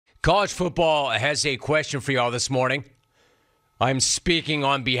College football has a question for y'all this morning. I'm speaking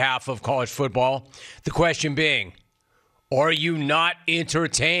on behalf of college football. The question being, are you not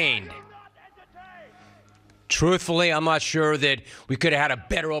entertained? Truthfully, I'm not sure that we could have had a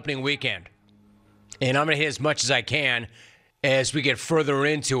better opening weekend. And I'm going to hit as much as I can as we get further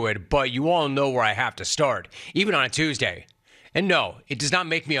into it, but you all know where I have to start, even on a Tuesday. And no, it does not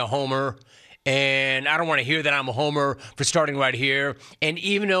make me a homer. And I don't want to hear that I'm a homer for starting right here. And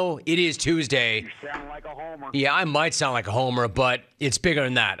even though it is Tuesday, You sound like a homer. yeah, I might sound like a homer, but it's bigger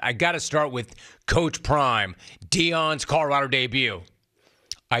than that. I got to start with Coach Prime, Deion's Colorado debut.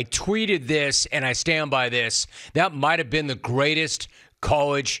 I tweeted this, and I stand by this. That might have been the greatest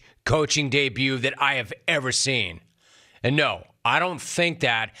college coaching debut that I have ever seen. And no, I don't think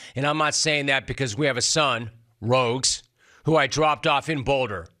that, and I'm not saying that because we have a son, Rogues, who I dropped off in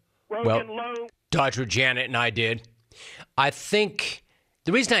Boulder. Dodger Janet and I did. I think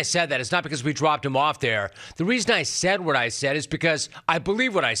the reason I said that is not because we dropped him off there. The reason I said what I said is because I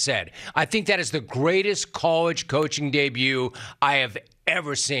believe what I said. I think that is the greatest college coaching debut I have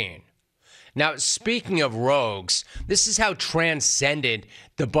ever seen. Now, speaking of Rogues, this is how transcendent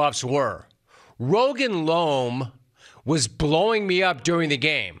the Buffs were. Rogan Loam was blowing me up during the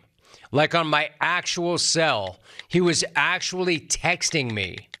game. Like on my actual cell. He was actually texting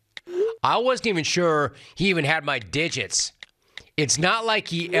me. I wasn't even sure he even had my digits. It's not like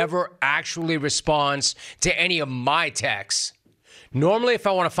he ever actually responds to any of my texts. Normally, if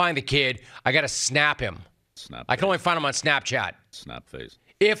I want to find the kid, I got to snap him. I can only find him on Snapchat. Snap face.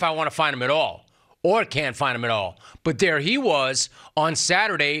 If I want to find him at all. Or can't find him at all. But there he was on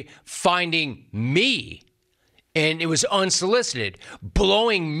Saturday finding me. And it was unsolicited,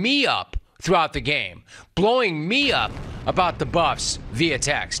 blowing me up throughout the game. Blowing me up about the Buffs via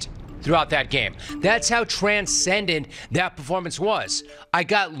text throughout that game. That's how transcendent that performance was. I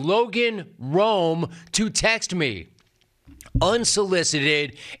got Logan Rome to text me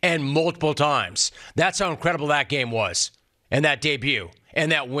unsolicited and multiple times. That's how incredible that game was and that debut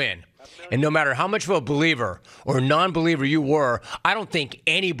and that win. And no matter how much of a believer or non-believer you were, I don't think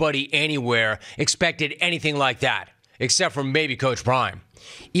anybody anywhere expected anything like that, except for maybe Coach Prime.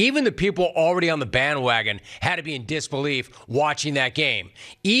 Even the people already on the bandwagon had to be in disbelief watching that game.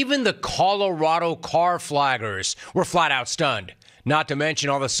 Even the Colorado car flaggers were flat out stunned. Not to mention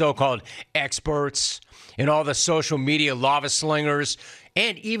all the so-called experts and all the social media lava slingers,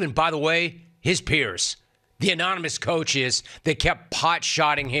 and even, by the way, his peers. The anonymous coaches that kept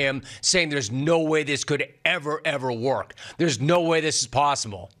pot-shotting him, saying there's no way this could ever work. There's no way this is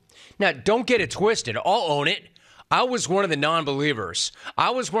possible. Now, don't get it twisted. I'll own it. I was one of the non-believers. I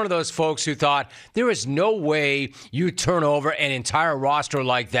was one of those folks who thought there is no way you turn over an entire roster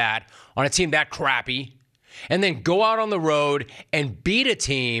like that on a team that crappy and then go out on the road and beat a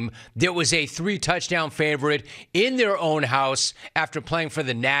team that was a 3-touchdown favorite in their own house after playing for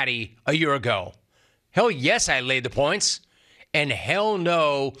the Natty a year ago. Hell yes, I laid the points. And hell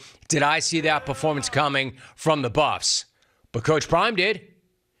no, did I see that performance coming from the Buffs. But Coach Prime did.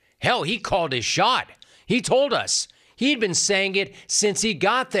 Hell, he called his shot. He told us. He'd been saying it since he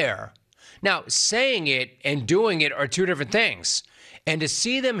got there. Now, saying it and doing it are two different things. And to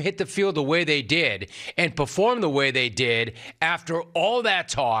see them hit the field the way they did and perform the way they did after all that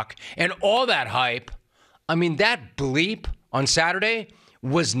talk and all that hype, I mean, that bleep on Saturday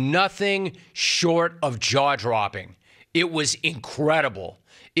was nothing short of jaw-dropping. It was incredible.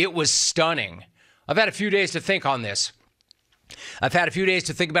 It was stunning. I've had a few days to think on this. I've had a few days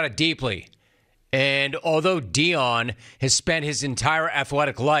to think about it deeply. And although Deion has spent his entire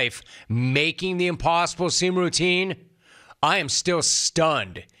athletic life making the impossible seem routine, I am still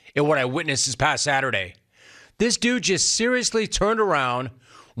stunned at what I witnessed this past Saturday. This dude just seriously turned around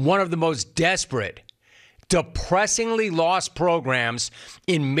one of the most desperate, depressingly lost programs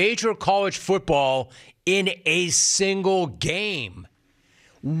in major college football in a single game.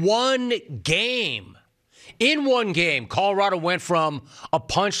 One game. In one game, Colorado went from a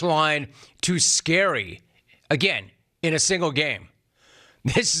punchline to scary. Again, in a single game.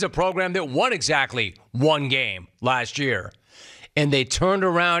 This is a program that won exactly one game last year. And they turned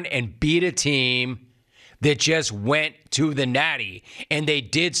around and beat a team that just went to the Natty. And they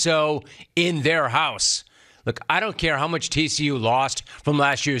did so in their house. Look, I don't care how much TCU lost from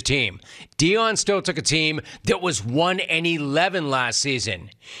last year's team. Deion still took a team that was 1-11 last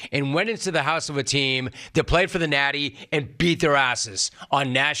season and went into the house of a team that played for the Natty and beat their asses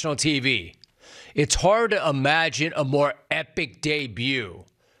on national TV. It's hard to imagine a more epic debut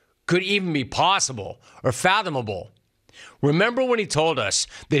could even be possible or fathomable. Remember when he told us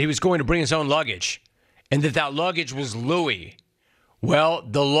that he was going to bring his own luggage and that luggage was Louis? Well,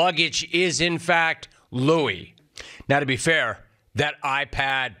 the luggage is, in fact, Louis. Now, to be fair, that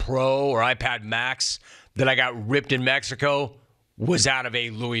iPad Pro or iPad Max that I got ripped in Mexico was out of a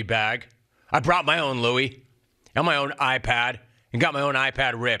Louis bag. I brought my own Louis and my own iPad and got my own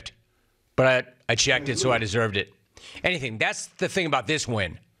iPad ripped. But I checked it, so I deserved it. Anything. That's the thing about this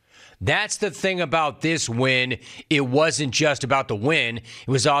win. That's the thing about this win. It wasn't just about the win. It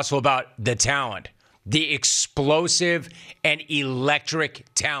was also about the talent. The explosive and electric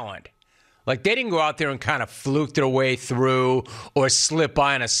talent. Like, they didn't go out there and kind of fluke their way through or slip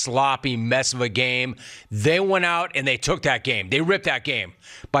by in a sloppy mess of a game. They went out and they took that game. They ripped that game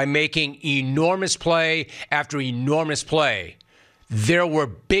by making enormous play after enormous play. There were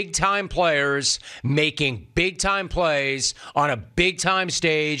big-time players making big-time plays on a big-time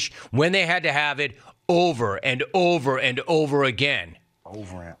stage when they had to have it over and over and over again.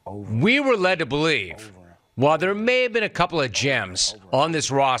 Over and over. We were led to believe, while there may have been a couple of gems on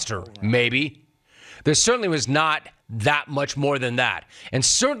this roster, maybe, there certainly was not that much more than that, and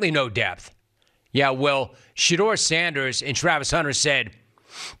certainly no depth. Yeah, well, Deion Sanders and Travis Hunter said,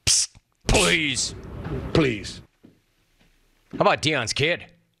 "Psst, please." Please. How about Deion's kid?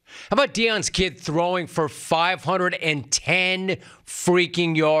 How about Deion's kid throwing for 510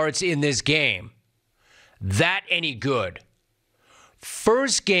 freaking yards in this game? That any good?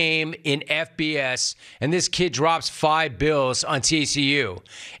 First game in FBS, and this kid drops 5 bills on TCU.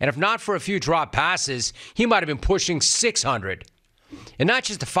 And if not for a few drop passes, he might have been pushing 600. And not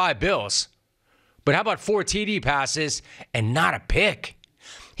just the 5 bills, but how about 4 TD passes and not a pick?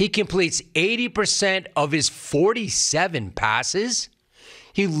 He completes 80% of his 47 passes.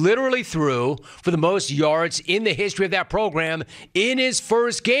 He literally threw for the most yards in the history of that program in his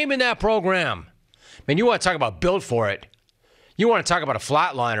first game in that program. Man, you want to talk about build for it. You want to talk about a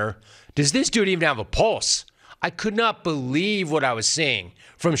flatliner. Does this dude even have a pulse? I could not believe what I was seeing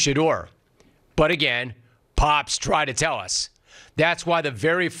from Shedeur. But again, Pops tried to tell us. That's why the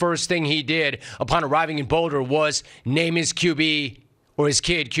very first thing he did upon arriving in Boulder was name his QB or his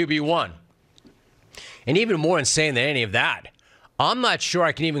kid QB1. And even more insane than any of that, I'm not sure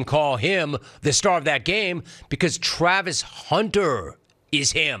I can even call him the star of that game because Travis Hunter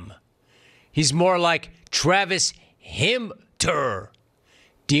is him. He's more like Travis Himter.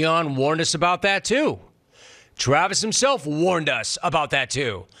 Deion warned us about that too. Travis himself warned us about that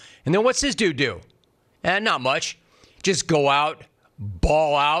too. And then what's this dude do? Not much. Just go out,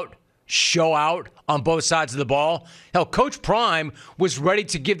 ball out, show out on both sides of the ball. Hell, Coach Prime was ready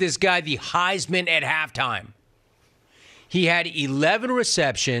to give this guy the Heisman at halftime. He had 11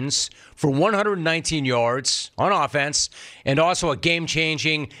 receptions for 119 yards on offense and also a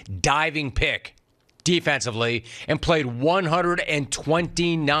game-changing diving pick defensively and played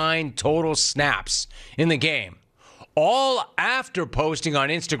 129 total snaps in the game. All after posting on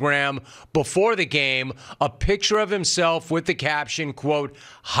Instagram before the game a picture of himself with the caption, quote,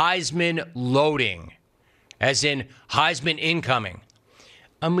 Heisman loading, as in Heisman incoming.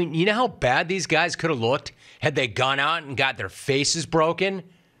 I mean, you know how bad these guys could have looked had they gone out and got their faces broken?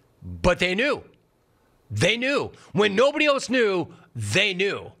 But they knew. They knew. When nobody else knew, they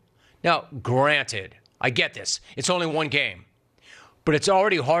knew. Now, granted, I get this. It's only one game. But it's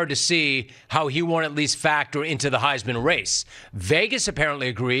already hard to see how he won't at least factor into the Heisman race. Vegas apparently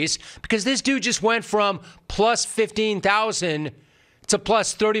agrees because this dude just went from plus 15,000 to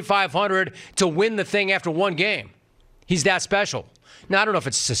plus 3,500 to win the thing after one game. He's that special. Now, I don't know if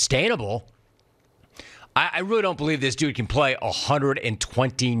it's sustainable. I really don't believe this dude can play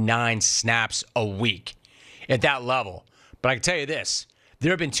 129 snaps a week at that level. But I can tell you this.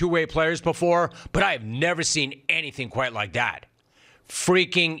 There have been two-way players before, but I have never seen anything quite like that.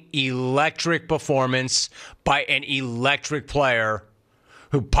 Freaking electric performance by an electric player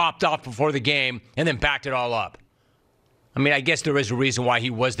who popped off before the game and then backed it all up. I mean, I guess there is a reason why he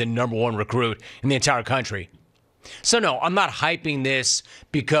was the number one recruit in the entire country. So no, I'm not hyping this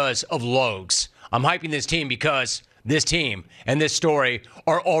because of Logs. I'm hyping this team because this team and this story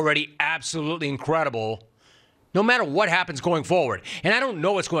are already absolutely incredible no matter what happens going forward. And I don't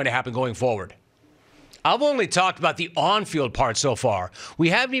know what's going to happen going forward. I've only talked about the on-field part so far. We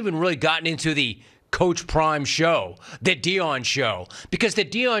haven't even really gotten into the Coach Prime show, the Deion show, because the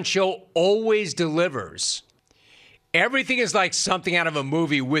Deion show always delivers. Everything is like something out of a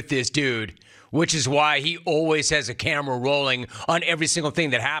movie with this dude, which is why he always has a camera rolling on every single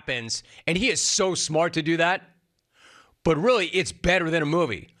thing that happens, and he is so smart to do that. But really, it's better than a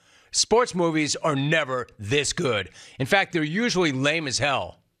movie. Sports movies are never this good. In fact, they're usually lame as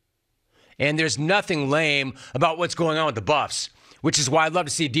hell. And there's nothing lame about what's going on with the Buffs. which is why I'd love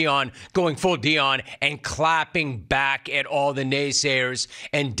to see Deion going full Deion and clapping back at all the naysayers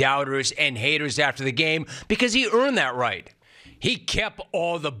and doubters and haters after the game, because he earned that right. He kept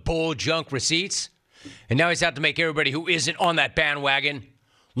all the bull junk receipts, and now he's out to make everybody who isn't on that bandwagon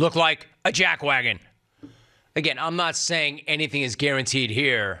look like a jackwagon. Again, I'm not saying anything is guaranteed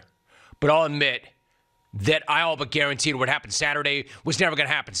here, but I'll admit that I all but guaranteed what happened Saturday was never going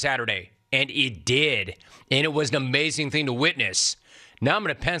to happen Saturday. And it did. And it was an amazing thing to witness. Now I'm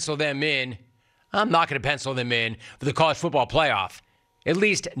going to pencil them in. I'm not going to pencil them in for the college football playoff. At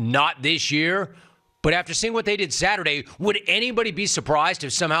least not this year. But after seeing what they did Saturday, would anybody be surprised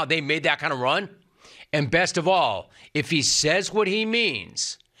if somehow they made that kind of run? And best of all, if he says what he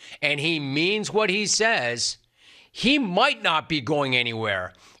means, and he means what he says, he might not be going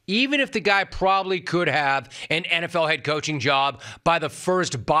anywhere. Even if the guy probably could have an NFL head coaching job by the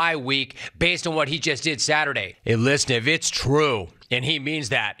first bye week based on what he just did Saturday. Hey, listen, if it's true and he means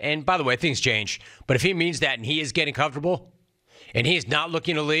that, and by the way, things change, but if he means that and he is getting comfortable and he's not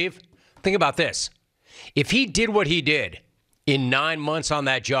looking to leave, think about this. If he did what he did in 9 months on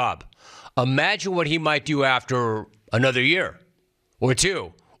that job, imagine what he might do after another year or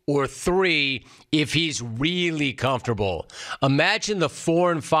 2 or 3 if he's really comfortable. Imagine the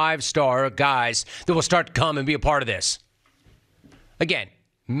 4- and 5-star guys that will start to come and be a part of this. Again,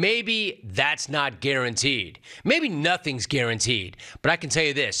 maybe that's not guaranteed. Maybe nothing's guaranteed. But I can tell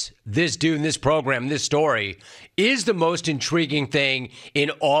you this dude in this program, this story, is the most intriguing thing in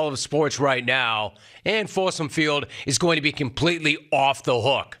all of sports right now. And Folsom Field is going to be completely off the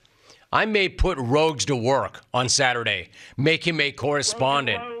hook. I may put Rogues to work on Saturday, make him a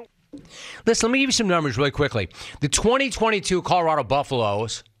correspondent. Listen, let me give you some numbers really quickly. The 2022 Colorado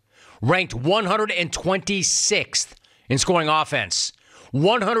Buffaloes ranked 126th in scoring offense,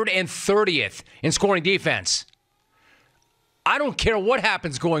 130th in scoring defense. I don't care what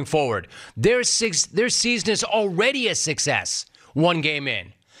happens going forward. Their season is already a success, 1 game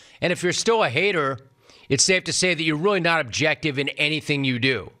in. And if you're still a hater, it's safe to say that you're really not objective in anything you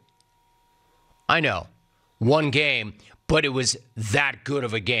do. I know, 1 game, but it was that good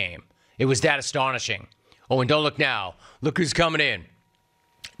of a game. It was that astonishing. Oh, and don't look now. Look who's coming in.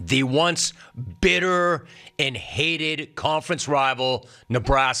 The once bitter and hated conference rival,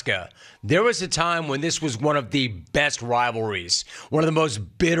 Nebraska. There was a time when this was one of the best rivalries, one of the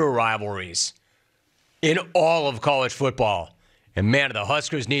most bitter rivalries in all of college football. And man, the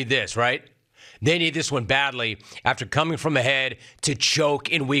Huskers need this, right? They need this one badly after coming from ahead to choke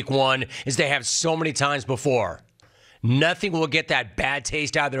in week 1 as they have so many times before. Nothing will get that bad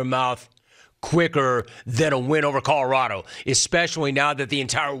taste out of their mouth quicker than a win over Colorado, especially now that the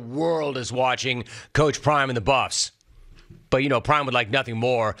entire world is watching Coach Prime and the Buffs. But, you know, Prime would like nothing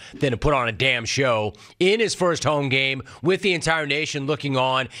more than to put on a damn show in his first home game with the entire nation looking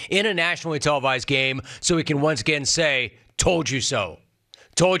on in a nationally televised game so he can once again say, told you so.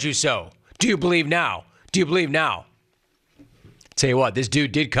 Told you so. Do you believe now? Do you believe now? Tell you what, this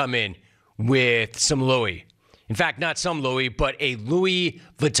dude did come in with some Louis. In fact, not some Louis, but a Louis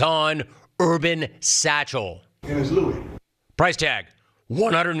Vuitton Urban Satchel. And it's Louis. Price tag,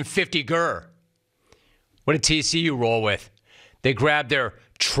 $150 gur. What did TCU roll with? They grabbed their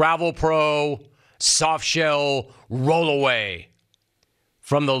Travel Pro soft shell rollaway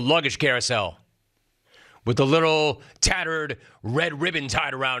from the luggage carousel with the little tattered red ribbon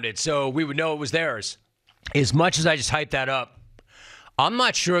tied around it so we would know it was theirs. As much as I just hyped that up, I'm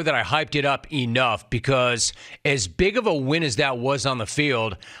not sure that I hyped it up enough, because as big of a win as that was on the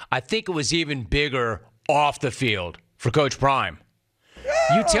field, I think it was even bigger off the field for Coach Prime.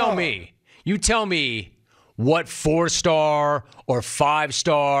 Yeah. You tell me what 4-star or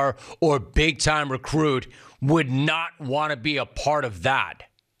 5-star or big-time recruit would not want to be a part of that.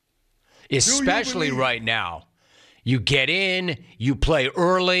 Especially right now. You get in, you play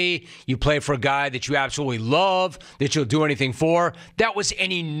early, you play for a guy that you absolutely love, that you'll do anything for. That was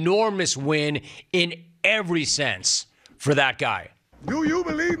an enormous win in every sense for that guy. Do you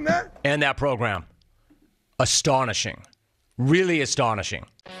believe in that? And that program. Astonishing. Really astonishing.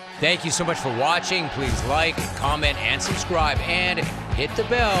 Thank you so much for watching. Please like, comment, and subscribe, and hit the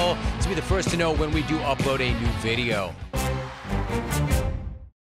bell to be the first to know when we do upload a new video.